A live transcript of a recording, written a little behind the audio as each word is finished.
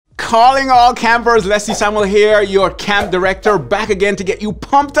Calling all campers, Leslie Samuel here, your camp director, back again to get you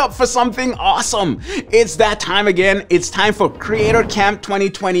pumped up for something awesome. It's that time again. It's time for Creator Camp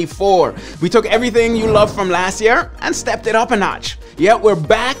 2024. We took everything you loved from last year and stepped it up a notch. Yeah, we're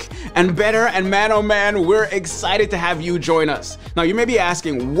back and better, and man, oh man, we're excited to have you join us. Now, you may be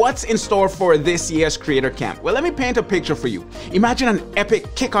asking, what's in store for this year's Creator Camp? Well, let me paint a picture for you. Imagine an epic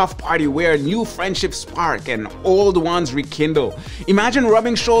kickoff party where new friendships spark and old ones rekindle. Imagine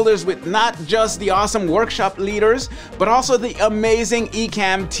rubbing shoulders with not just the awesome workshop leaders, but also the amazing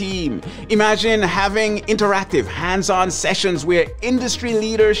Ecamm team. Imagine having interactive, hands-on sessions where industry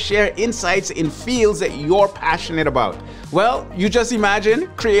leaders share insights in fields that you're passionate about. Well, you just imagine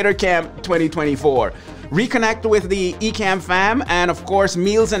Creator Camp 2024. Reconnect with the Ecamm fam, and of course,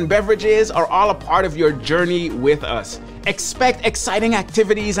 meals and beverages are all a part of your journey with us. Expect exciting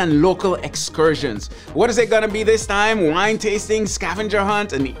activities and local excursions. What is it gonna be this time? Wine tasting, scavenger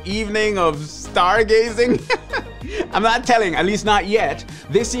hunt, an evening of stargazing? I'm not telling, at least not yet.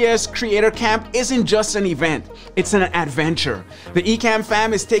 This year's Creator Camp isn't just an event, it's an adventure. The Ecamm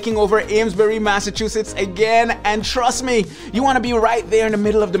fam is taking over Amesbury, Massachusetts again, and trust me, you wanna be right there in the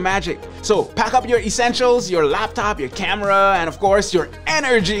middle of the magic. So pack up your essentials, your laptop, your camera, and of course your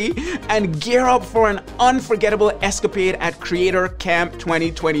energy, and gear up for an unforgettable escapade at Creator Camp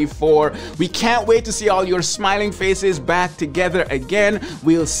 2024. We can't wait to see all your smiling faces back together again.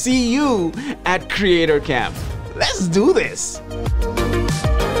 We'll see you at Creator Camp. Let's do this.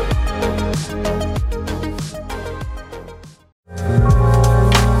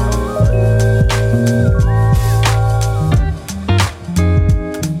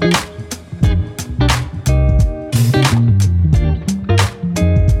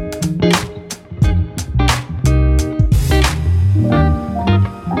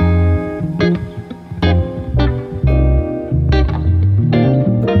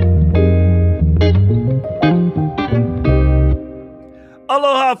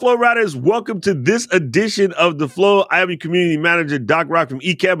 Flow Riders, welcome to this edition of The Flow. I am your community manager, Doc Rock from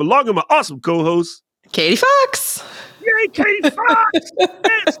Ecamm, along with my awesome co-host, Katie Fox. Yay, Katie Fox!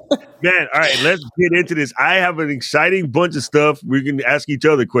 Yes. Man, all right, let's get into this. I have an exciting bunch of stuff. We're going to ask each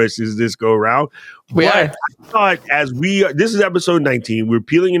other questions this go around. I thought this is episode 19. We're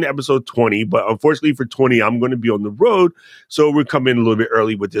peeling into episode 20, but unfortunately for 20, I'm going to be on the road. So we're coming a little bit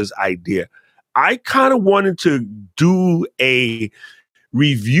early with this idea. I kind of wanted to do a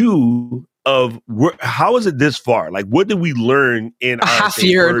review of how is it this far? Like, what did we learn in a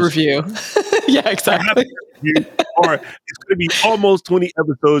half-year review? Yeah, exactly. Or it's going to be almost 20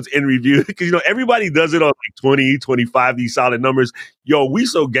 episodes in review because, everybody does it on like 20, 25, these solid numbers. Yo, we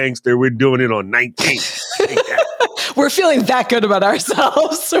so gangster, we're doing it on 19. We're feeling that good about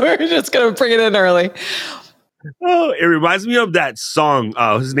ourselves, so we're just going to bring it in early. Oh, it reminds me of that song.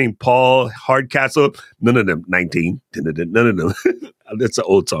 His name, Paul Hardcastle. None of them. 19. None of them. That's an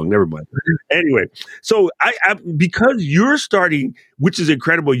old song. Never mind. Anyway, so I because you're starting, which is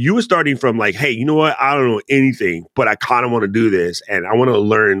incredible. You were starting from like, hey, you know what? I don't know anything, but I kind of want to do this, and I want to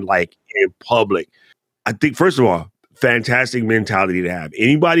learn like in public. I think first of all, fantastic mentality to have.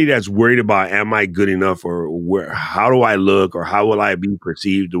 Anybody that's worried about, am I good enough, or how do I look, or how will I be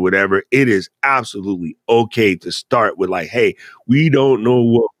perceived, or whatever, it is absolutely okay to start with like, hey, we don't know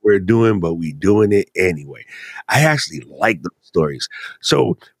what we're doing, but we doing it anyway. I actually like those stories.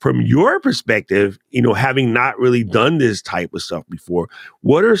 So from your perspective, having not really done this type of stuff before,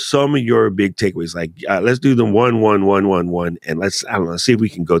 what are some of your big takeaways? Like, let's do them one, and let's see if we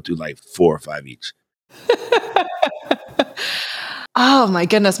can go through like 4 or 5 each. Oh my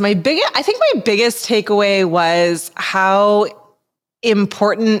goodness. I think my biggest takeaway was how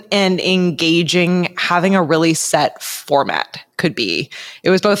important and engaging having a really set format could be. It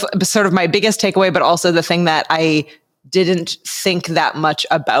was both sort of my biggest takeaway, but also the thing that I didn't think that much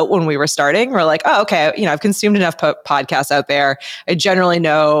about when we were starting. We're like, oh, okay, I've consumed enough podcasts out there. I generally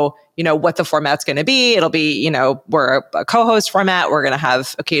know, what the format's going to be. It'll be, we're a co-host format. We're going to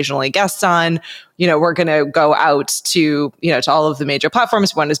have occasionally guests on. We're going to go out to, to all of the major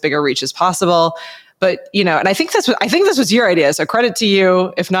platforms. We want as big a reach as possible. But, and I think this was your idea. So credit to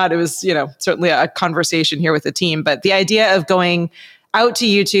you. If not, it was, certainly a conversation here with the team. But the idea of going out to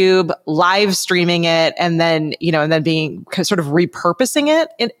YouTube, live streaming it, and then, and then being sort of repurposing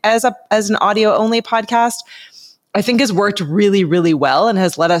it as an audio only podcast, I think has worked really, really well and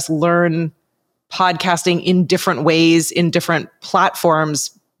has let us learn podcasting in different ways, in different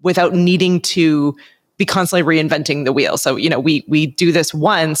platforms, without needing to be constantly reinventing the wheel. So, we do this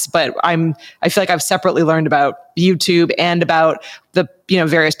once, but I feel like I've separately learned about YouTube and about the,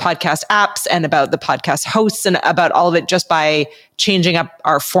 various podcast apps and about the podcast hosts and about all of it just by changing up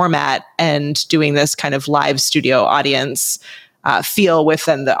our format and doing this kind of live studio audience feel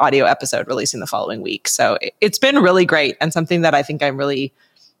within the audio episode releasing the following week. So it's been really great. And something that I think I'm really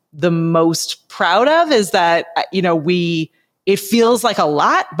the most proud of is that, it feels like a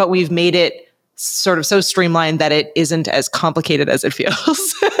lot, but we've made it sort of so streamlined that it isn't as complicated as it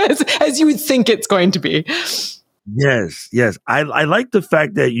feels, as you would think it's going to be. Yes. I like the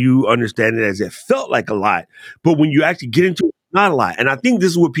fact that you understand it as it felt like a lot, but when you actually get into it, it's not a lot. And I think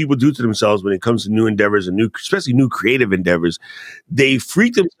this is what people do to themselves when it comes to new endeavors and especially new creative endeavors. They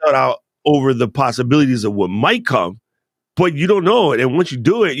freak themselves out over the possibilities of what might come, but you don't know it. And once you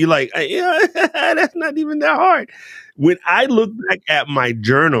do it, you're like, yeah, that's not even that hard. When I look back at my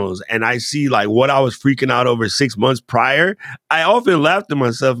journals and I see like what I was freaking out over 6 months prior, I often laugh to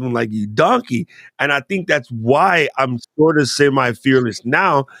myself and I'm like, you donkey. And I think that's why I'm sort of semi-fearless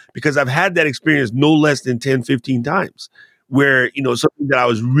now, because I've had that experience no less than 10, 15 times where, something that I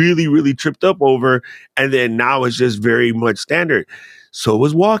was really, really tripped up over. And then now it's just very much standard. So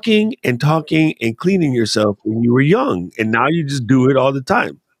was walking and talking and cleaning yourself when you were young. And now you just do it all the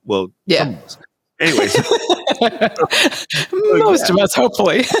time. Well, yeah. Anyways. Most of us,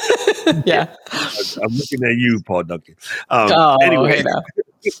 hopefully. Yeah. I'm looking at you, Paul Duncan. Anyway.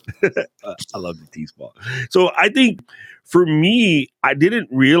 I love the tease, Paul. So I think for me, I didn't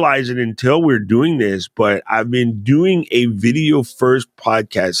realize it until we're doing this, but I've been doing a video first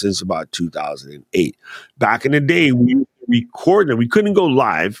podcast since about 2008. Back in the day, we record them. We couldn't go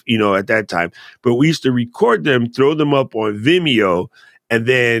live, at that time, but we used to record them, throw them up on Vimeo, and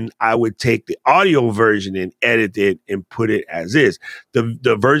then I would take the audio version and edit it and put it as is.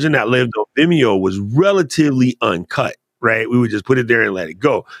 The version that lived on Vimeo was relatively uncut, right? We would just put it there and let it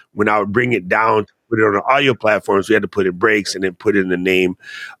go. When I would bring it down, put it on the audio platforms, we had to put in breaks and then put in the name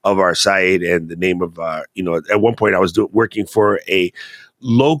of our site and the name of, at one point I was working for a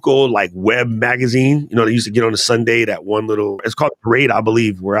local like web magazine, they used to get on a Sunday, that one little, it's called Parade, I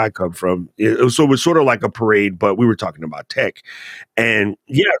believe, where I come from. It was sort of like a parade, but we were talking about tech. And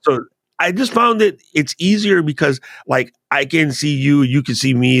so I just found that it's easier because like I can see you can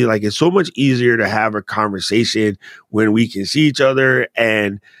see me. Like it's so much easier to have a conversation when we can see each other,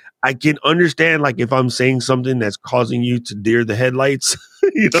 and I can understand like if I'm saying something that's causing you to deer the headlights,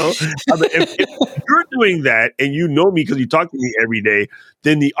 if you're doing that and you know me because you talk to me every day,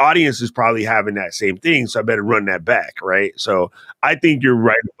 then the audience is probably having that same thing. So I better run that back, right? So I think you're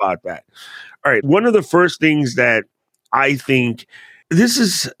right about that. All right. One of the first things that I think, this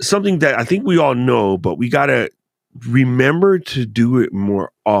is something that I think we all know, but we got to remember to do it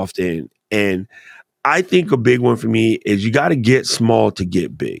more often. And I think a big one for me is you got to get small to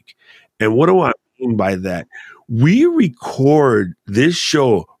get big. And what do I mean by that? We record this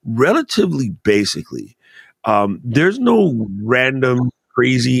show relatively basically. There's no random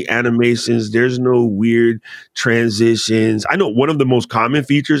crazy animations. There's no weird transitions. I know one of the most common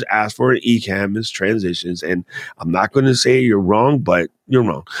features asked for in Ecamm is transitions. And I'm not going to say you're wrong, but you're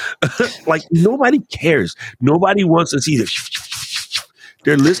wrong. Like nobody cares. Nobody wants to see the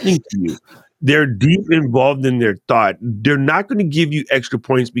they're listening to you. They're deep involved in their thought. They're not going to give you extra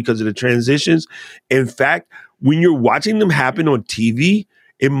points because of the transitions. In fact, when you're watching them happen on TV,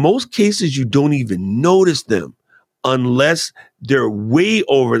 in most cases, you don't even notice them unless they're way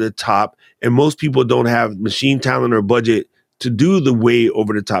over the top. And most people don't have machine talent or budget to do the way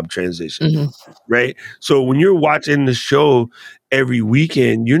over the top transition, right? So when you're watching the show every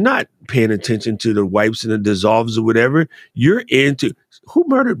weekend, you're not paying attention to the wipes and the dissolves or whatever. You're into who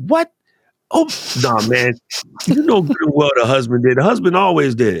murdered what? Oh, nah, man. You know good and well the husband did. The husband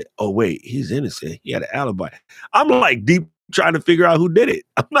always did it. Oh, wait, he's innocent. He had an alibi. I'm like deep trying to figure out who did it.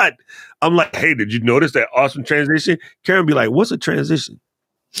 I'm like, hey, did you notice that awesome transition? Karen be like, what's a transition?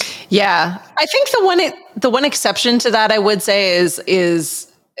 Yeah. I think the one exception to that I would say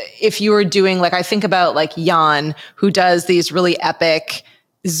is if you were doing, like, I think about like Jan, who does these really epic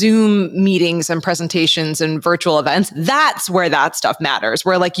Zoom meetings and presentations and virtual events. That's where that stuff matters,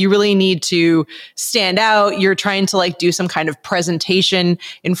 where like you really need to stand out. You're trying to like do some kind of presentation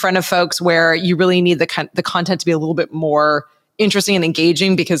in front of folks where you really need the content to be a little bit more interesting and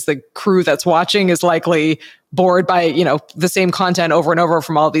engaging because the crew that's watching is likely bored by, the same content over and over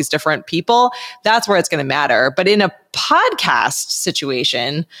from all these different people. That's where it's going to matter. But in a podcast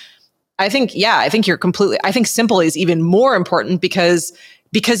situation, I think you're completely, I think simple is even more important because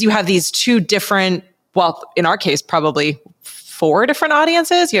you have these two different, well, in our case, probably 4 different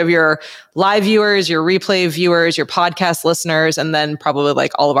audiences. You have your live viewers, your replay viewers, your podcast listeners, and then probably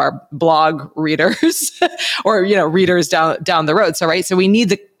like all of our blog readers or, readers down the road. So, right. So we need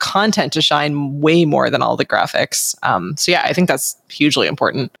the content to shine way more than all the graphics. So yeah, I think that's hugely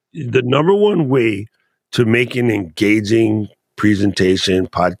important. The number one way to make an engaging presentation,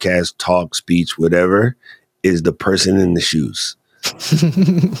 podcast, talk, speech, whatever, is the person in the shoes.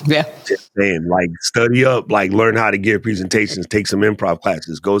 Yeah. Just saying, like, study up, like, learn how to give presentations, take some improv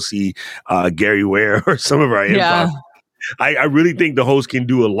classes, go see Gary Ware or some of our improv. Yeah. I really think the host can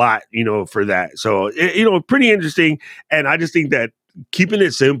do a lot, for that. So, pretty interesting. And I just think that keeping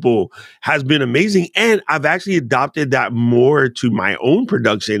it simple has been amazing. And I've actually adopted that more to my own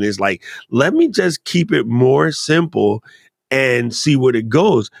production, is like, let me just keep it more simple and see where it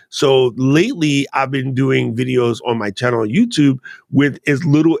goes. So lately, I've been doing videos on my channel on YouTube with as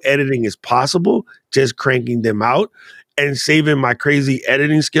little editing as possible, just cranking them out and saving my crazy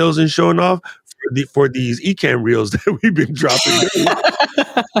editing skills and showing off for these Ecamm reels that we've been dropping.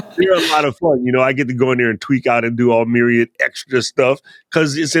 They're a lot of fun. I get to go in there and tweak out and do all myriad extra stuff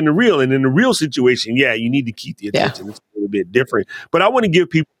because it's in the reel. And in the real situation, yeah, you need to keep the attention. Yeah. It's a little bit different. But I want to give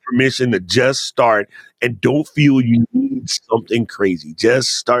people permission to just start and don't feel you need something crazy.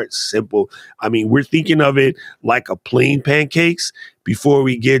 Just start simple. I mean, we're thinking of it like a plain pancakes before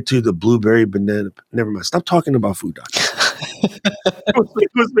we get to the blueberry banana. Never mind. Stop talking about food, doctor.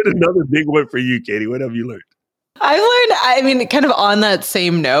 What's been another big one for you, Katie? What have you learned? I mean, kind of on that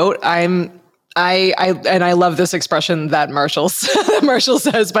same note, I love this expression that Marshall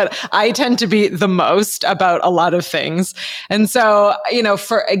says, but I tend to be the most about a lot of things. And so,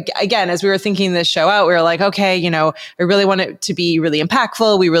 again, as we were thinking this show out, we were like, okay, I really want it to be really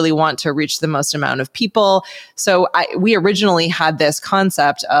impactful. We really want to reach the most amount of people. So we originally had this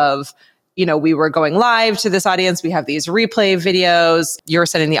concept of, we were going live to this audience. We have these replay videos. You're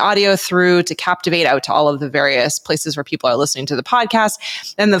sending the audio through to Captivate out to all of the various places where people are listening to the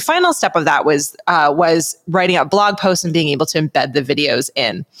podcast. And the final step of that was writing out blog posts and being able to embed the videos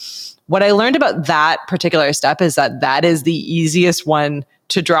in. What I learned about that particular step is that is the easiest one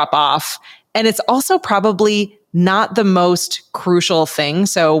to drop off. And it's also probably not the most crucial thing.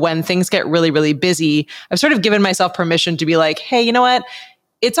 So when things get really, really busy, I've sort of given myself permission to be like, hey, you know what?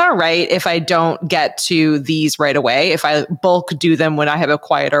 It's all right if I don't get to these right away. If I bulk do them when I have a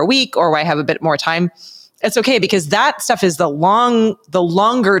quieter week or I have a bit more time, it's okay, because that stuff is the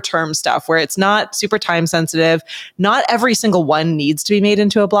longer term stuff where it's not super time sensitive. Not every single one needs to be made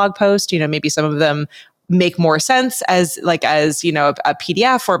into a blog post. Maybe some of them make more sense as a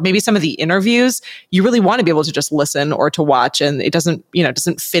PDF, or maybe some of the interviews you really want to be able to just listen or to watch, and it doesn't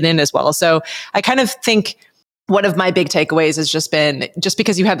fit in as well. So I kind of think one of my big takeaways has just been, just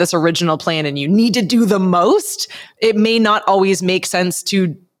because you have this original plan and you need to do the most, it may not always make sense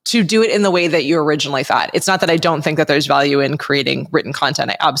to do it in the way that you originally thought. It's not that I don't think that there's value in creating written content.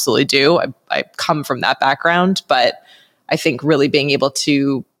 I absolutely do. I come from that background, but I think really being able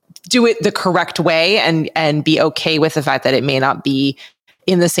to do it the correct way and be okay with the fact that it may not be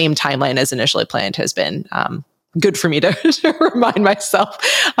in the same timeline as initially planned has been good for me to remind myself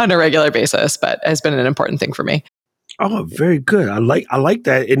on a regular basis, but has been an important thing for me. Oh, very good. I like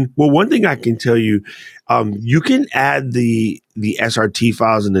that. And one thing I can tell you, you can add the SRT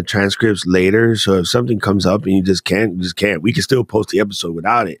files and the transcripts later. So if something comes up and you just can't. We can still post the episode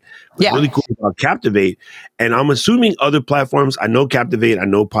without it. What's really cool about Captivate, and I'm assuming other platforms, I know Captivate, I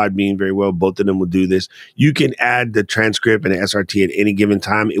know Podbean very well. Both of them will do this. You can add the transcript and the SRT at any given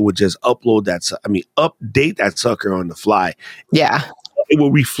time. It would just update that sucker on the fly. Yeah. It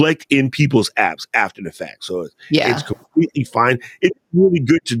will reflect in people's apps after the fact. So it's completely fine. It's really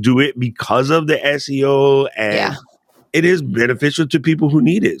good to do it because of the SEO, and it is beneficial to people who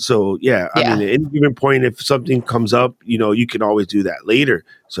need it. So I mean, at any given point, if something comes up, you can always do that later.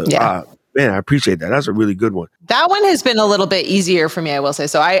 So man, I appreciate that. That's a really good one. That one has been a little bit easier for me, I will say.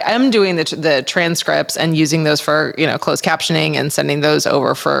 So I am doing the transcripts and using those for, closed captioning and sending those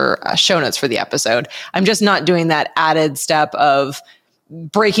over for show notes for the episode. I'm just not doing that added step of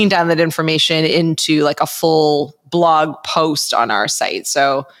breaking down that information into like a full blog post on our site.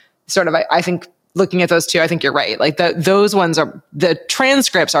 So sort of, I think looking at those two, I think you're right. Like those ones the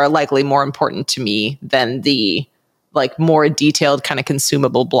transcripts are likely more important to me than the like more detailed kind of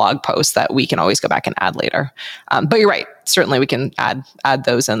consumable blog posts that we can always go back and add later. But you're right. Certainly we can add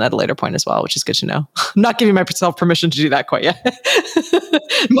those in at a later point as well, which is good to know. I'm not giving myself permission to do that quite yet.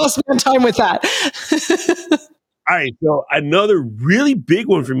 Must spend time with that. All right, so another really big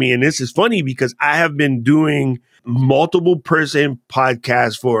one for me, and this is funny because I have been doing multiple person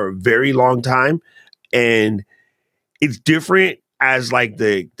podcasts for a very long time, and it's different as like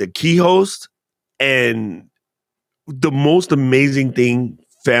the key host. And the most amazing thing,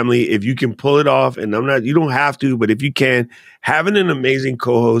 family, if you can pull it off, and you don't have to, but if you can, having an amazing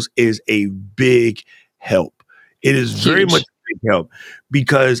co-host is a big help. It is very much a big help,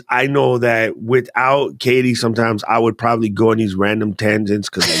 because I know that without Katie, sometimes I would probably go on these random tangents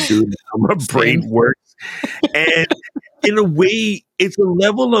because I do how my brain works. And in a way, it's a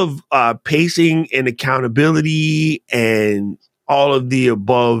level of pacing and accountability and all of the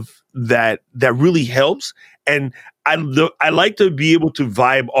above that really helps. And I like to be able to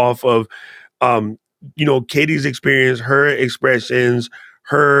vibe off of, Katie's experience, her expressions,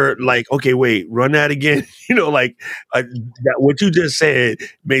 her like, okay, wait, run that again. That what you just said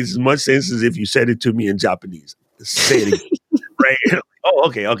makes as much sense as if you said it to me in Japanese. Say it again, right? Oh,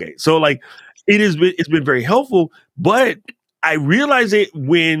 okay. So like, it's been very helpful, but I realized it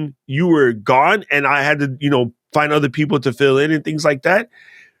when you were gone, and I had to, find other people to fill in and things like that.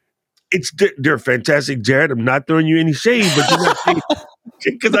 They're fantastic, Jared. I'm not throwing you any shade, but you're not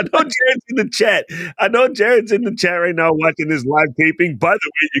because I know Jared's in the chat. I know Jared's in the chat right now watching this live taping. By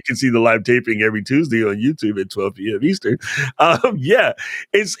the way, you can see the live taping every Tuesday on YouTube at 12 p.m. Eastern. Yeah,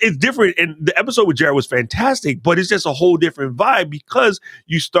 it's different. And the episode with Jared was fantastic, but it's just a whole different vibe because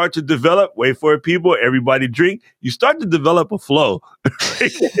you start to develop, wait for it, people, everybody drink. You start to develop a flow.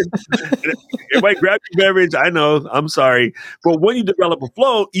 Everybody grab your beverage. I know, I'm sorry. But when you develop a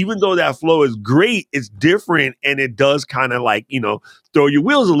flow, even though that flow is great, it's different, and it does kind of like, throw your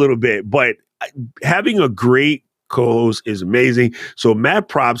wheels a little bit. But having a great co-host is amazing. So mad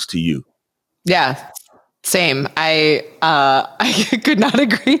props to you. Yeah, same. I could not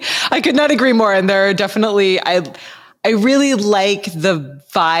agree. I could not agree more. And there are definitely, I really like the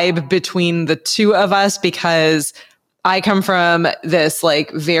vibe between the two of us, because I come from this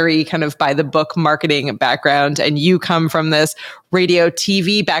like very kind of by the book marketing background, and you come from this radio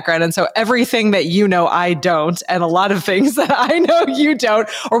TV background. And so everything that I don't, and a lot of things that I know you don't,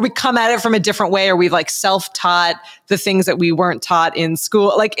 or we come at it from a different way, or we've like self-taught the things that we weren't taught in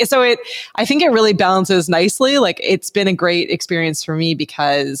school. Like, so I think it really balances nicely. Like, it's been a great experience for me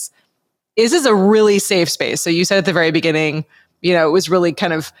because this is a really safe space. So you said at the very beginning, it was really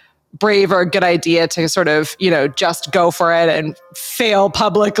kind of brave or a good idea to sort of, just go for it and fail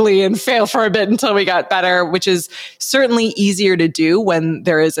publicly and fail for a bit until we got better, which is certainly easier to do when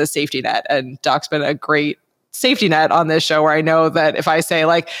there is a safety net. And Doc's been a great safety net on this show, where I know that if I say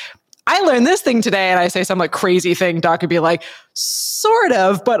like, I learned this thing today, and I say some like crazy thing, Doc could be like, sort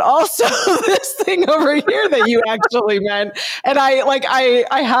of, but also this thing over here that you actually meant. And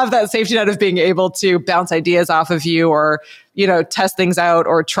I have that safety net of being able to bounce ideas off of you, or, test things out,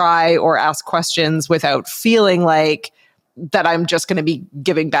 or try, or ask questions without feeling like that I'm just going to be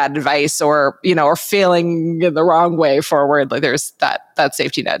giving bad advice, or, or failing in the wrong way forward. Like, there's that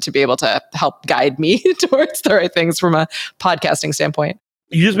safety net to be able to help guide me towards the right things from a podcasting standpoint.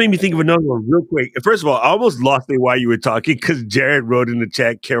 You just made me think of another one real quick. First of all, I almost lost it while you were talking because Jared wrote in the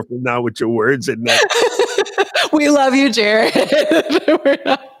chat, "Careful now with your words." And we love you, Jared.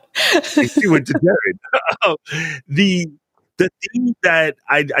 She went to Jared. The thing that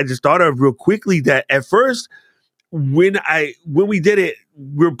I just thought of real quickly, that at first when we did it,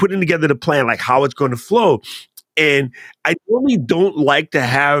 we were putting together the plan, like how it's going to flow. And I normally don't like to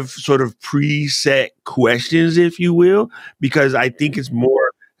have sort of preset questions, if you will, because I think it's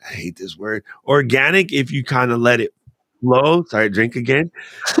more, I hate this word, organic if you kind of let it flow. Sorry, drink again.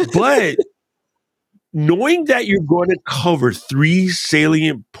 But knowing that you're going to cover 3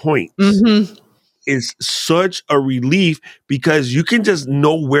 salient points is such a relief, because you can just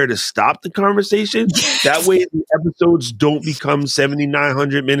know where to stop the conversation. Yes. That way the episodes don't become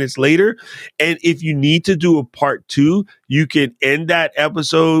 7,900 minutes later. And if you need to do a part 2, you can end that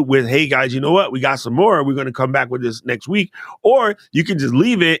episode with, hey guys, you know what? We got some more. We're going to come back with this next week. Or you can just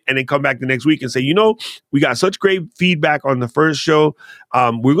leave it and then come back the next week and say, we got such great feedback on the first show.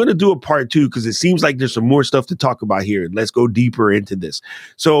 We're going to do a part 2 because it seems like there's some more stuff to talk about here. Let's go deeper into this.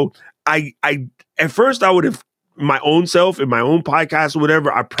 So I at first I would have, my own self in my own podcast or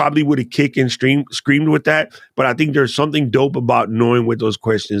whatever, I probably would have kicked and screamed with that. But I think there's something dope about knowing what those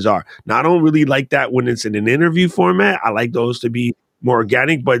questions are. Now, I don't really like that when it's in an interview format. I like those to be more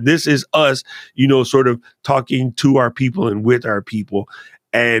organic, but this is us, sort of talking to our people and with our people.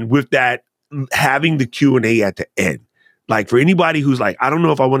 And with that, having the Q&A at the end. Like, for anybody who's like, I don't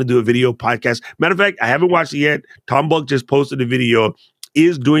know if I want to do a video podcast. Matter of fact, I haven't watched it yet. Tom Buck just posted a video,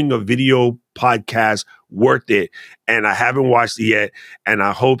 is doing a video podcast worth it. And I haven't watched it yet. And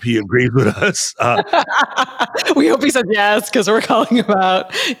I hope he agrees with us. We hope he said yes, because we're calling him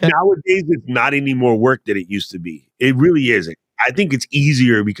out. Nowadays, it's not any more work than it used to be. It really isn't. I think it's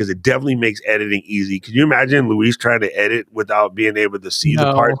easier because it definitely makes editing easy. Can you imagine Luis trying to edit without being able to see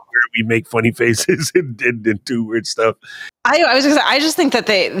the parts where we make funny faces and do weird stuff? I was gonna say, I just think that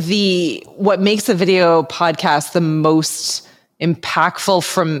what makes a video podcast the most impactful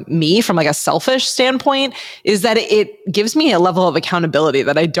from like a selfish standpoint is that it gives me a level of accountability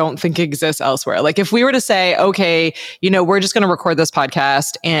that I don't think exists elsewhere. Like if we were to say, okay, we're just going to record this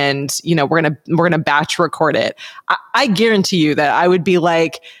podcast and, we're going to batch record it. I guarantee you that I would be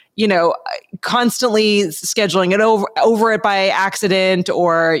like, constantly scheduling it over it by accident,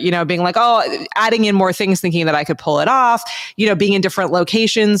 or, being like, adding in more things, thinking that I could pull it off, being in different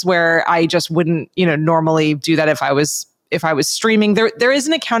locations where I just wouldn't, normally do that if I was streaming. There is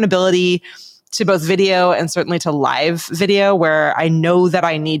an accountability to both video and certainly to live video where I know that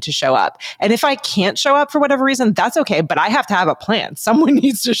I need to show up. And if I can't show up for whatever reason, that's okay, but I have to have a plan. Someone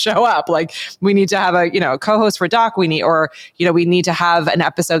needs to show up. Like we need to have a co-host for Doc. We need to have an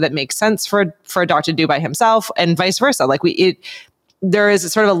episode that makes sense for Doc to do by himself, and vice versa. Like there is a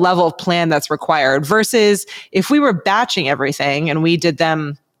sort of a level of plan that's required, versus if we were batching everything and we did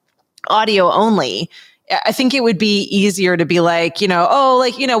them audio only, I think it would be easier to be like,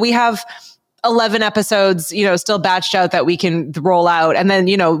 we have 11 episodes, still batched out that we can roll out. And then,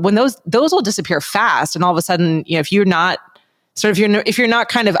 when those will disappear fast. And all of a sudden, if you're not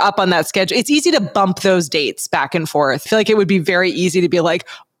kind of up on that schedule, it's easy to bump those dates back and forth. I feel like it would be very easy to be like,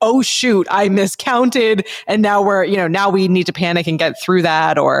 oh shoot, I miscounted. And now now we need to panic and get through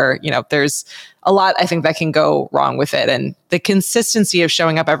that. Or, there's a lot, I think, that can go wrong with it. And the consistency of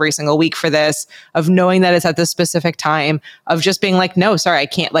showing up every single week for this, of knowing that it's at this specific time, of just being like, no, sorry, I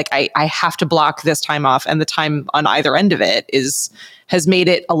can't, like, I have to block this time off. And the time on either end of it has made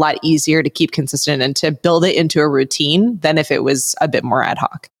it a lot easier to keep consistent and to build it into a routine than if it was a bit more ad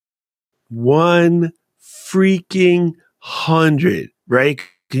hoc. 100, right?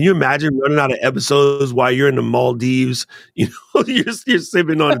 Can you imagine running out of episodes while you're in the Maldives? You're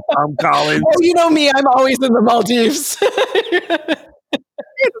sipping on Tom Collins. Oh, you know me, I'm always in the Maldives.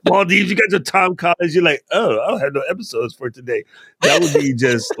 Maldives, you got your Tom Collins. You're like, oh, I don't have no episodes for today. That would be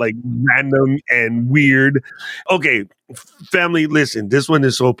just like random and weird. Okay, family, listen, this one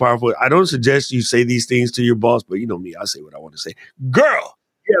is so powerful. I don't suggest you say these things to your boss, but you know me, I say what I want to say. Girl,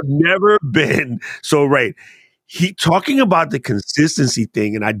 you have never been so right. He talking about the consistency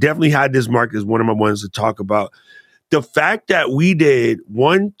thing, and I definitely had this marked as one of my ones to talk about. The fact that we did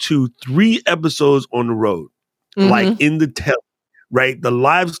 1, 2, 3 episodes on the road, like in the telly, right? The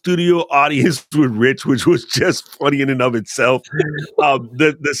live studio audience with Rich, which was just funny in and of itself.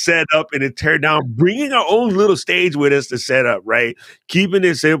 The setup and the tear down, bringing our own little stage with us to set up, right? Keeping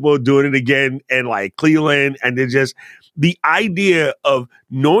it simple, doing it again, and like Cleveland, and then just the idea of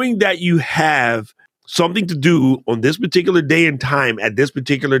knowing that you have something to do on this particular day and time at this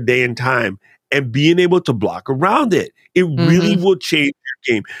particular day and time, and being able to block around it. It really will change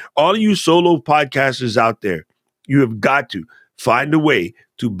your game. All of you solo podcasters out there, you have got to find a way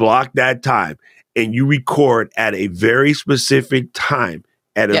to block that time, and you record at a very specific time,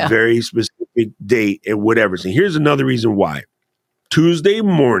 at a very specific date, and whatever. So here's another reason why. Tuesday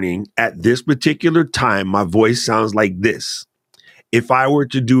morning at this particular time, my voice sounds like this. If I were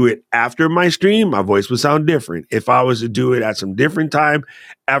to do it after my stream, my voice would sound different. If I was to do it at some different time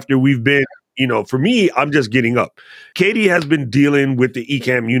after we've been, for me, I'm just getting up. Katie has been dealing with the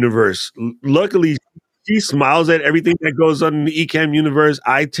Ecamm universe. Luckily, she smiles at everything that goes on in the Ecamm universe.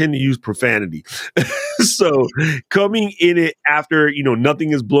 I tend to use profanity. So coming in it after,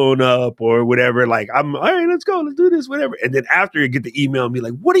 nothing is blown up or whatever, like, I'm, all right, let's go, let's do this, whatever. And then after you get the email and be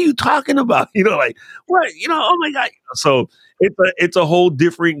like, what are you talking about? Like, what? Oh my God. So it's a whole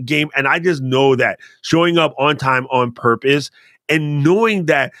different game. And I just know that showing up on time, on purpose, and knowing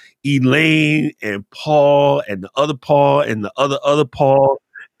that Elaine and Paul and the other Paul and the other Paul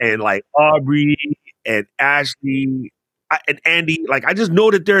and like Aubrey and Ashley and Andy, like, I just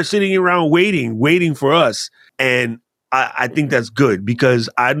know that they're sitting around waiting for us. And I think that's good, because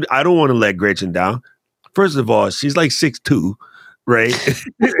I don't want to let Gretchen down. First of all, she's like 6'2", right?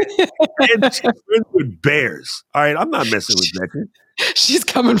 And she's friends with bears. All right, I'm not messing with Gretchen. She's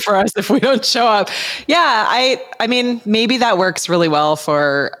coming for us if we don't show up. Yeah, I mean, maybe that works really well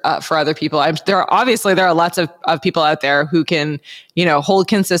for other people. There are lots of people out there who can, hold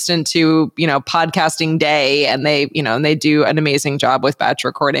consistent to, podcasting day, and they do an amazing job with batch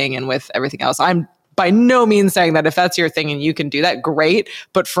recording and with everything else. I'm by no means saying that if that's your thing and you can do that, great.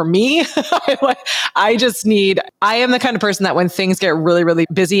 But for me, I am the kind of person that when things get really, really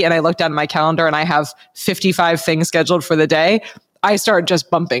busy and I look down at my calendar and I have 55 things scheduled for the day, I start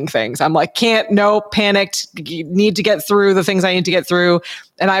just bumping things. I'm like, panicked, need to get through the things I need to get through.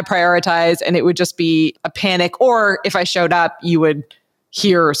 And I prioritize, and it would just be a panic. Or if I showed up, you would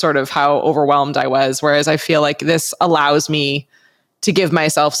hear sort of how overwhelmed I was. Whereas I feel like this allows me to give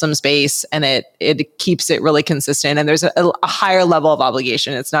myself some space, and it keeps it really consistent. And there's a higher level of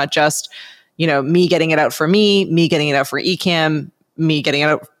obligation. It's not just, me getting it out for me getting it out for Ecamm, me getting it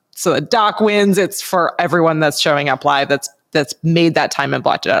out so the doc wins. It's for everyone that's showing up live that's made that time and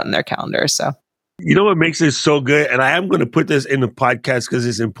blocked it out in their calendar. So, you know what makes this so good? And I am going to put this in the podcast because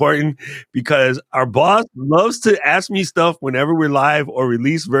it's important, because our boss loves to ask me stuff whenever we're live or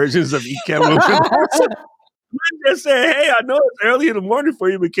release versions of Ecamm. Just say, hey, I know it's early in the morning for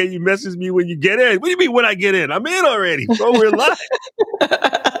you, but can you message me when you get in? What do you mean when I get in? I'm in already, bro. We're live.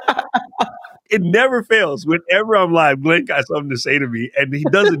 It never fails. Whenever I'm live, Glenn got something to say to me, and he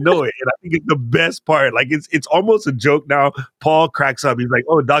doesn't know it. And I think it's the best part. Like it's almost a joke now. Paul cracks up. He's like,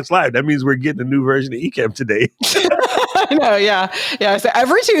 "Oh, Doc's live. That means we're getting a new version of Ecamm today." I know, yeah. So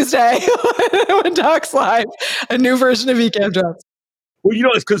every Tuesday when Doc's live, a new version of Ecamm drops. Well,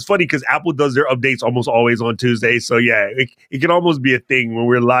 it's funny because Apple does their updates almost always on Tuesday. So yeah, it can almost be a thing when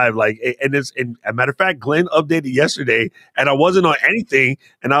we're live. Like, and as a matter of fact, Glenn updated yesterday, and I wasn't on anything,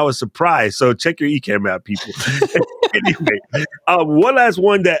 and I was surprised. So check your Ecamm app, people. Anyway, one last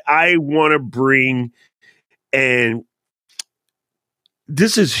one that I want to bring, and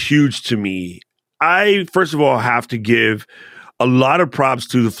this is huge to me. I first of all have to give a lot of props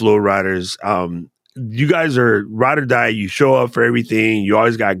to the Flow Riders. You guys are ride or die. You show up for everything. You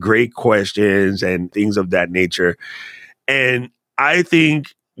always got great questions and things of that nature. And I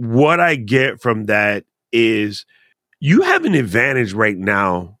think what I get from that is you have an advantage right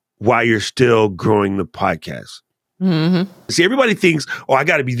now while you're still growing the podcast. Mm-hmm. See, everybody thinks, oh, I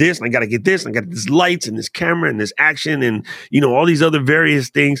got to be this, and I got to get this, and I got this lights and this camera and this action and, all these other various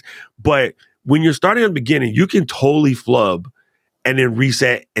things. But when you're starting at the beginning, you can totally flub and then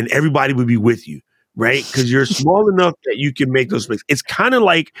reset, and everybody would be with you. Right? Because you're small enough that you can make those mistakes. It's kind of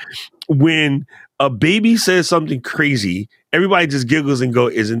like when a baby says something crazy, everybody just giggles and go,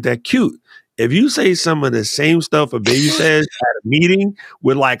 isn't that cute? If you say some of the same stuff a baby says at a meeting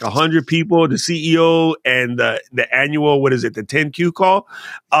with like 100 people, the CEO and the annual, the 10Q call,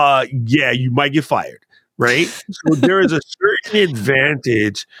 you might get fired. Right? So there is a certain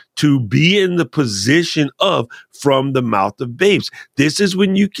advantage to be in the position of from the mouth of babes. This is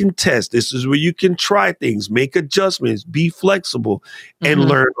when you can test. This is where you can try things, make adjustments, be flexible, and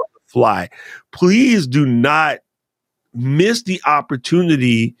learn on the fly. Please do not miss the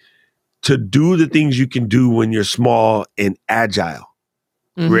opportunity to do the things you can do when you're small and agile.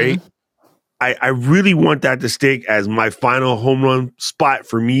 Right? I really want that to stick as my final home run spot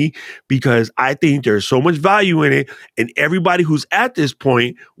for me, because I think there's so much value in it, and everybody who's at this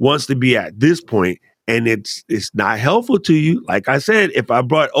point wants to be at this point, and it's not helpful to you. Like I said, if I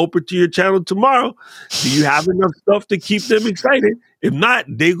brought Oprah to your channel tomorrow, do you have enough stuff to keep them excited? If not,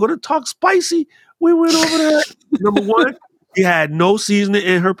 they're going to talk spicy. We went over there. Number one, she had no seasoning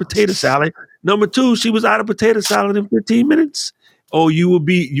in her potato salad. Number two, she was out of potato salad in 15 minutes. Oh, you will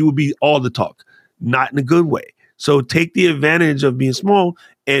be all the talk, not in a good way. So take the advantage of being small.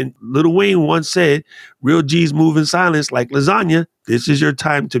 And Lil Wayne once said, real G's move in silence like lasagna. This is your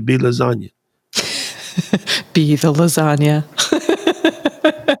time to be lasagna. Be the lasagna.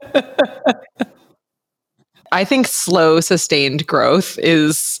 I think slow, sustained growth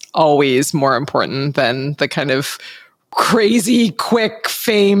is always more important than the kind of crazy quick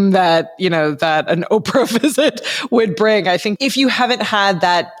fame that an Oprah visit would bring. I think if you haven't had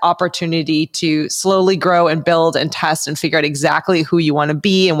that opportunity to slowly grow and build and test and figure out exactly who you want to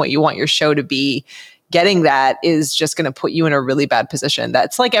be and what you want your show to be, getting that is just going to put you in a really bad position.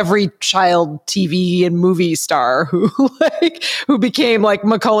 That's like every child TV and movie star who became like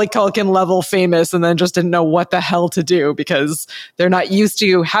Macaulay Culkin level famous and then just didn't know what the hell to do because they're not used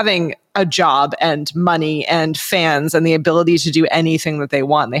to having a job and money and fans and the ability to do anything that they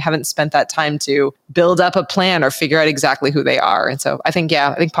want. They haven't spent that time to build up a plan or figure out exactly who they are. And so I think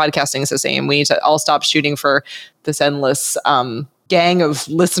podcasting is the same. We need to all stop shooting for this endless gang of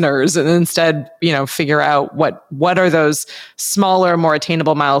listeners and instead, figure out what are those smaller, more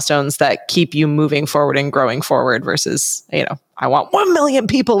attainable milestones that keep you moving forward and growing forward versus, I want 1 million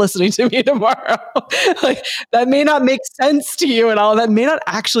people listening to me tomorrow. Like that may not make sense to you at all. That may not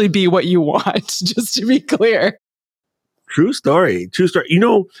actually be what you want, just to be clear. True story.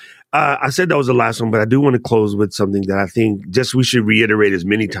 I said that was the last one, but I do want to close with something that I think just we should reiterate as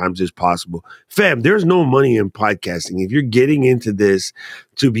many times as possible. Fam, there's no money in podcasting. If you're getting into this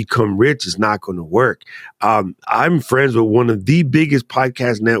to become rich, it's not going to work. I'm friends with one of the biggest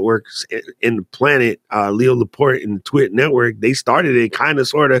podcast networks in the planet, Leo Laporte and the Twit Network. They started it kind of,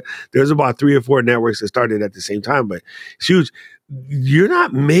 sort of. There's about 3 or 4 networks that started at the same time, but it's huge. You're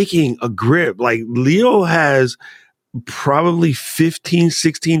not making a grip. Like Leo has probably 15,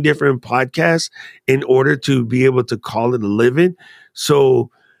 16 different podcasts in order to be able to call it a living.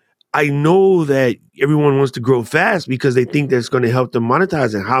 So I know that everyone wants to grow fast because they think that's going to help them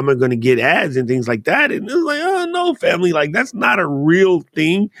monetize, and how am I going to get ads and things like that? And it's like, oh no, family, like that's not a real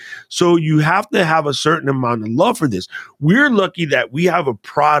thing. So you have to have a certain amount of love for this. We're lucky that we have a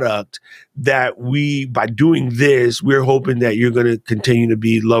product that by doing this, we're hoping that you're going to continue to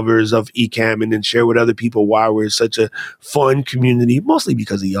be lovers of Ecamm and then share with other people why we're such a fun community, mostly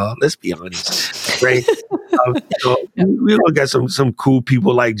because of y'all. Let's be honest, right? We all got some cool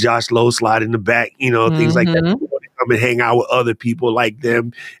people like Josh Lowe slide in the back, things like that. We want to come and hang out with other people like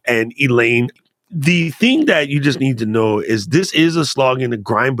them and Elaine. The thing that you just need to know is this is a slog and a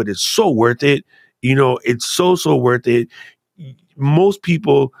grind, but it's so worth it. It's so worth it. Most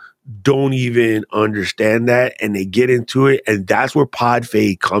people don't even understand that, and they get into it, and that's where pod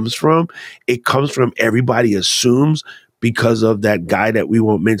fade comes from. It comes from everybody assumes, because of that guy that we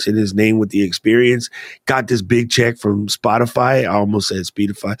won't mention his name with the experience, got this big check from Spotify. I almost said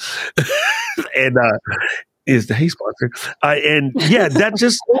Speedify. And is the sponsor. And yeah, that's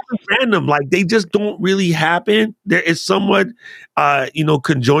just so random. Like they just don't really happen. There is somewhat,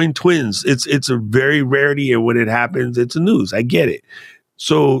 conjoined twins. It's a very rarity, and when it happens, it's a news. I get it.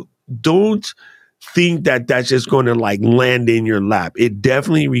 So don't think that that's just going to like land in your lap. It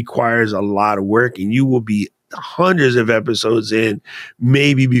definitely requires a lot of work, and you will be hundreds of episodes in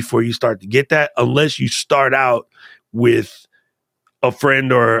maybe before you start to get that, unless you start out with a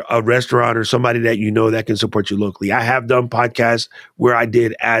friend or a restaurant or somebody that that can support you locally. I have done podcasts where I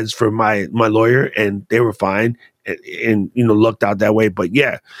did ads for my lawyer, and they were fine and lucked out that way. But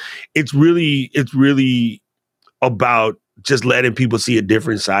yeah, it's really about just letting people see a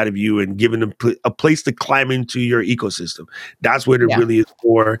different side of you and giving them a place to climb into your ecosystem. That's what it really is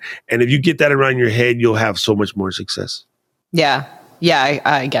for. And if you get that around your head, you'll have so much more success. Yeah. Yeah.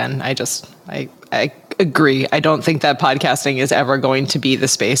 I agree. I don't think that podcasting is ever going to be the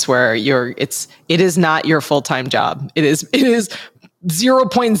space where it is not your full-time job. It is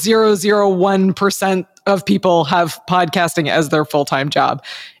 0.001% of people have podcasting as their full-time job.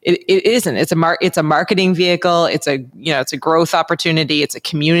 It isn't. It's a marketing vehicle. It's a growth opportunity. It's a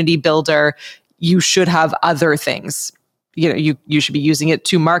community builder. You should have other things. You should be using it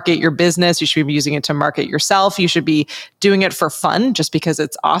to market your business. You should be using it to market yourself. You should be doing it for fun, just because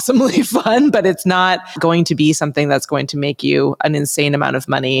it's awesomely fun, but it's not going to be something that's going to make you an insane amount of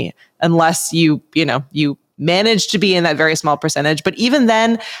money unless you manage to be in that very small percentage. But even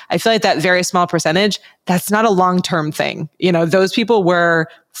then, I feel like that very small percentage, that's not a long-term thing. Those people were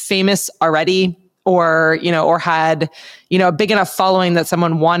famous already, or had, a big enough following that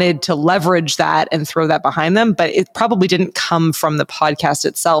someone wanted to leverage that and throw that behind them. But it probably didn't come from the podcast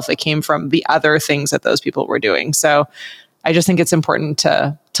itself. It came from the other things that those people were doing. So I just think it's important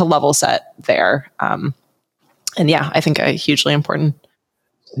to level set there. And yeah, I think hugely important.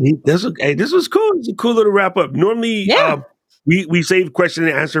 This was cool. It's a cool little wrap up. Normally, we save question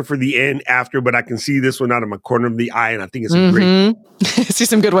and answer for the end after, but I can see this one out of my corner of the eye, and I think it's a great. See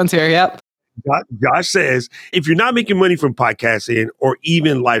some good ones here. Yep. Josh says, if you're not making money from podcasting or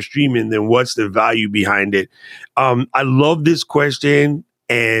even live streaming, then what's the value behind it? I love this question,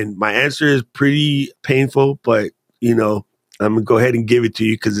 and my answer is pretty painful, but I'm going to go ahead and give it to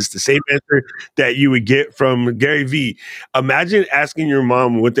you because it's the same answer that you would get from Gary Vee. Imagine asking your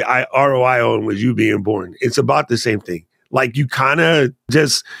mom what the ROI on was you being born. It's about the same thing. Like you kind of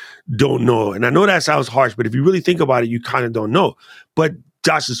just don't know. And I know that sounds harsh, but if you really think about it, you kind of don't know. But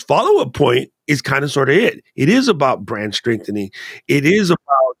Josh's follow-up point is kind of sort of it. It is about brand strengthening. It is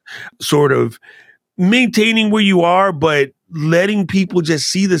about sort of maintaining where you are, but letting people just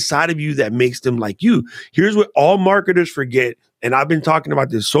see the side of you that makes them like you. Here's what all marketers forget, and I've been talking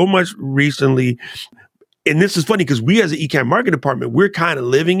about this so much recently, and this is funny because we as an Ecamm marketing department, we're kind of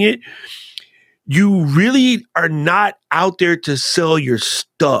living it. You really are not out there to sell your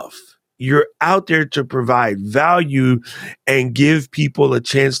stuff. You're out there to provide value and give people a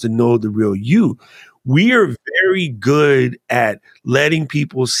chance to know the real you. we are very good at letting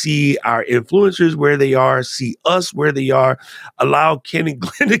people see our influencers where they are, see us where they are, allow Ken and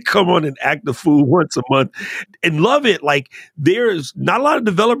Glenn to come on and act the fool once a month and love it. Like, there's not a lot of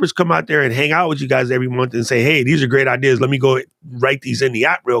developers come out there and hang out with you guys every month and say, hey, these are great ideas. Let me go write these in the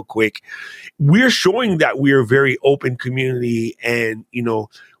app real quick. We're showing that we are a very open community, and,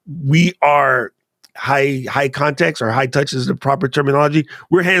 we are high context, or high touch is the proper terminology.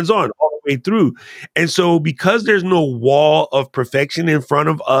 We're hands-on all the way through. And so because there's no wall of perfection in front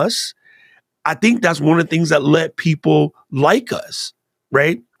of us, I think that's one of the things that let people like us,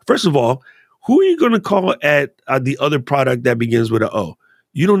 right? First of all, who are you going to call at the other product that begins with an O?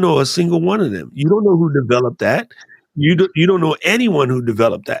 You don't know a single one of them. You don't know who developed that. You don't know anyone who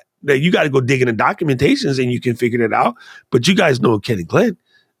developed that. Now, you got to go dig in the documentations and you can figure it out. But you guys know Ken and Glenn,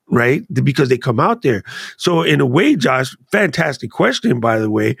 right? Because they come out there. So in a way, Josh, fantastic question, by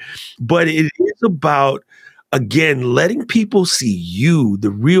the way. But it is about, again, letting people see you, the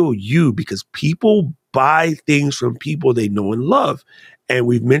real you, because people buy things from people they know and love. And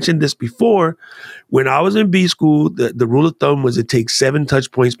we've mentioned this before. When I was in B school, the rule of thumb was it takes 7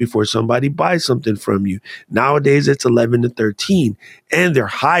 touch points before somebody buys something from you. Nowadays, it's 11 to 13, and they're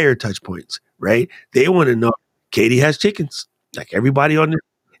higher touch points, right? They want to know, Katie has chickens. Like everybody in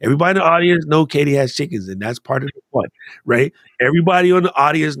the audience know Katie has chickens, and that's part of the fun, right? Everybody on the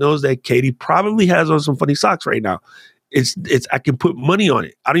audience knows that Katie probably has on some funny socks right now. It's I can put money on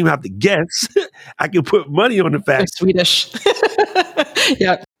it. I don't even have to guess. I can put money on the fact. They're Swedish.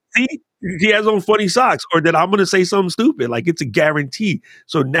 Yeah. See, he has on funny socks, or that I'm going to say something stupid. Like, it's a guarantee.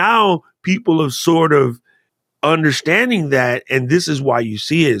 So now people are sort of understanding that, and this is why you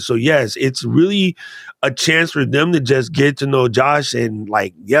see it. So yes, it's really a chance for them to just get to know Josh and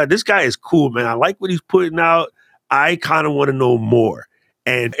like, yeah, this guy is cool, man. I like what he's putting out. I kind of want to know more.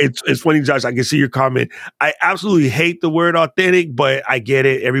 And it's funny, Josh, I can see your comment. I absolutely hate the word authentic, but I get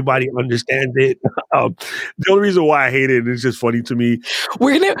it. Everybody understands it. The only reason why I hate it is just funny to me.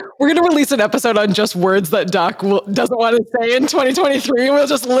 We're gonna release an episode on just words that Doc doesn't want to say in 2023. We'll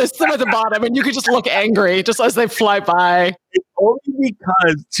just list them at the bottom, and you can just look angry just as they fly by. It's only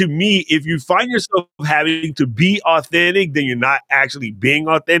because, to me, if you find yourself having to be authentic, then you're not actually being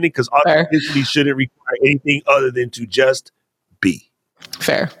authentic, because authenticity shouldn't require anything other than to just be.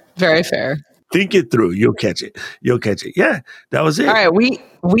 Fair. Very fair. Think it through. You'll catch it. Yeah, that was it. All right. We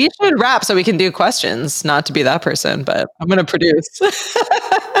should wrap so we can do questions. Not to be that person, but I'm going to produce.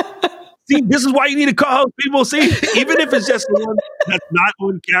 See, this is why you need a co-host, people. See, even if it's just one that's not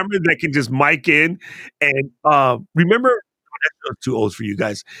on camera, that can just mic in. And remember, that's too old for you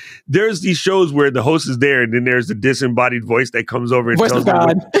guys. There's these shows where the host is there, and then there's the disembodied voice that comes over and voice tells of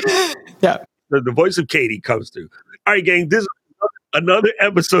God. Yeah. The voice of Katie comes through. All right, gang, this is another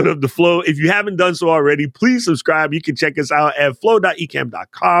episode of The Flow. If you haven't done so already, please subscribe. You can check us out at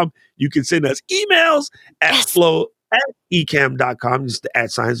flow.ecam.com. You can send us emails at flow@ecam.com. Just the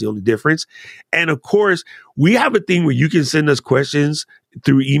 @ the only difference. And of course, we have a thing where you can send us questions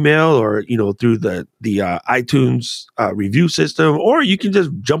through email, or through the iTunes review system, or you can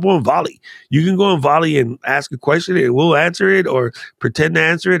just jump on Volley. You can go on Volley and ask a question, and we'll answer it, or pretend to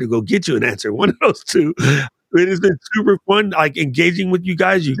answer it, and go get you an answer. One of those two. It has been super fun, like, engaging with you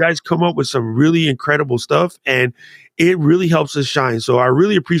guys. You guys come up with some really incredible stuff, and it really helps us shine. So I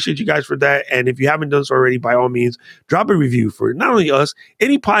really appreciate you guys for that. And if you haven't done so already, by all means, drop a review for not only us,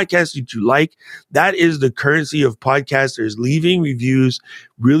 any podcast that you like. That is the currency of podcasters. Leaving reviews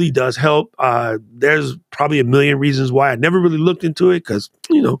really does help. There's probably a million reasons why I never really looked into it, because,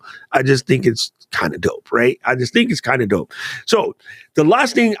 I just think it's kind of dope, right? I just think it's kind of dope. So the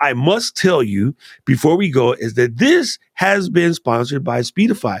last thing I must tell you before we go is that this has been sponsored by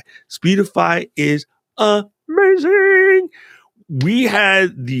Speedify. Speedify is amazing. We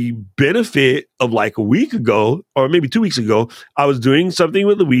had the benefit of, like, a week ago, or maybe 2 weeks ago, I was doing something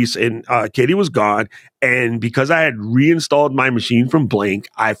with Luis, and Katie was gone. And because I had reinstalled my machine from blank,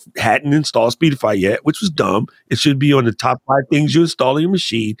 I hadn't installed Speedify yet, which was dumb. It should be on the top 5 things you install on your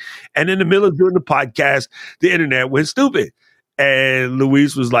machine. And in the middle of doing the podcast, the internet went stupid. And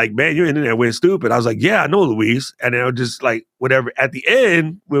Luis was like, man, your internet went stupid. I was like, yeah, I know, Luis. And then I was just like, whatever. At the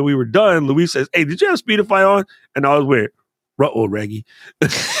end, when we were done, Luis says, hey, did you have Speedify on? And I was weird. Uh-oh, Reggie.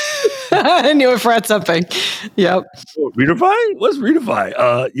 I knew it brought something. Yep. Oh, Readify? What's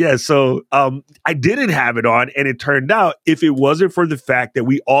Readify? Yeah, so I didn't have it on, and it turned out if it wasn't for the fact that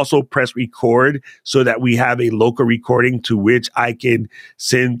we also press record so that we have a local recording to which I can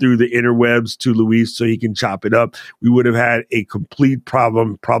send through the interwebs to Luis so he can chop it up, we would have had a complete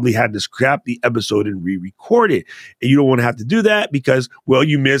problem, probably had to scrap the episode and re-record it. And you don't want to have to do that because, well,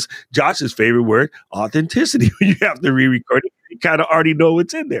 you miss Josh's favorite word, authenticity. You have to re-record it. You kind of already know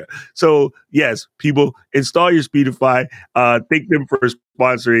what's in there. So yes, people, install your Speedify. Thank them for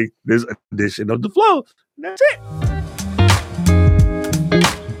sponsoring this edition of The Flow. And that's it.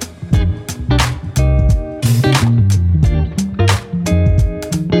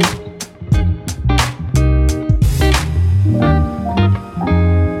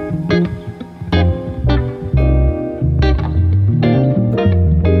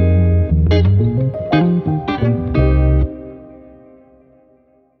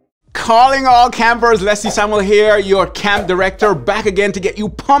 Calling all campers, Leslie Samuel here, your camp director, back again to get you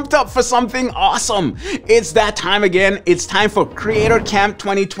pumped up for something awesome. It's that time again. It's time for Creator Camp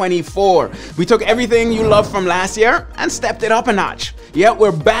 2024. We took everything you loved from last year and stepped it up a notch. Yeah,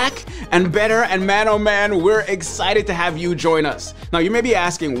 we're back and better, and man, oh man, we're excited to have you join us. Now, you may be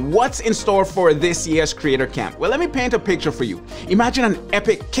asking, what's in store for this year's Creator Camp? Well, let me paint a picture for you. Imagine an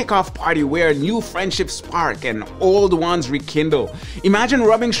epic kickoff party where new friendships spark and old ones rekindle. Imagine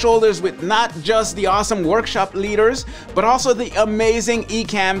rubbing shoulders with not just the awesome workshop leaders, but also the amazing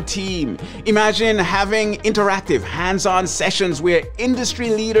Ecamm team. Imagine having interactive, hands-on sessions where industry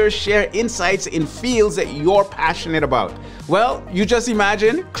leaders share insights in fields that you're passionate about. Well, you just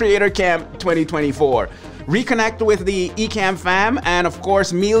imagine Creator Camp 2024. Reconnect with the Ecamm fam, and of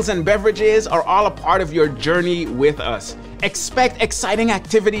course, meals and beverages are all a part of your journey with us. Expect exciting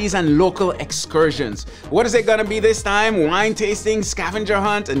activities and local excursions. What is it gonna be this time? Wine tasting, scavenger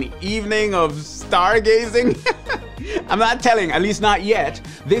hunt, an evening of stargazing? I'm not telling, at least not yet.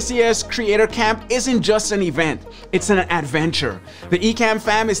 This year's Creator Camp isn't just an event, it's an adventure. The Ecamm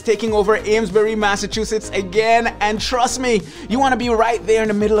fam is taking over Amesbury, Massachusetts again, and trust me, you wanna be right there in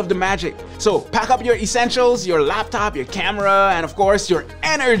the middle of the magic. So pack up your essentials, your laptop, your camera, and of course your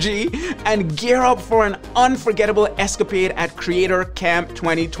energy, and gear up for an unforgettable escapade at Creator Camp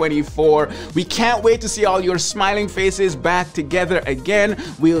 2024. We can't wait to see all your smiling faces back together again.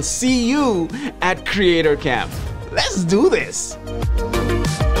 We'll see you at Creator Camp. Let's do this.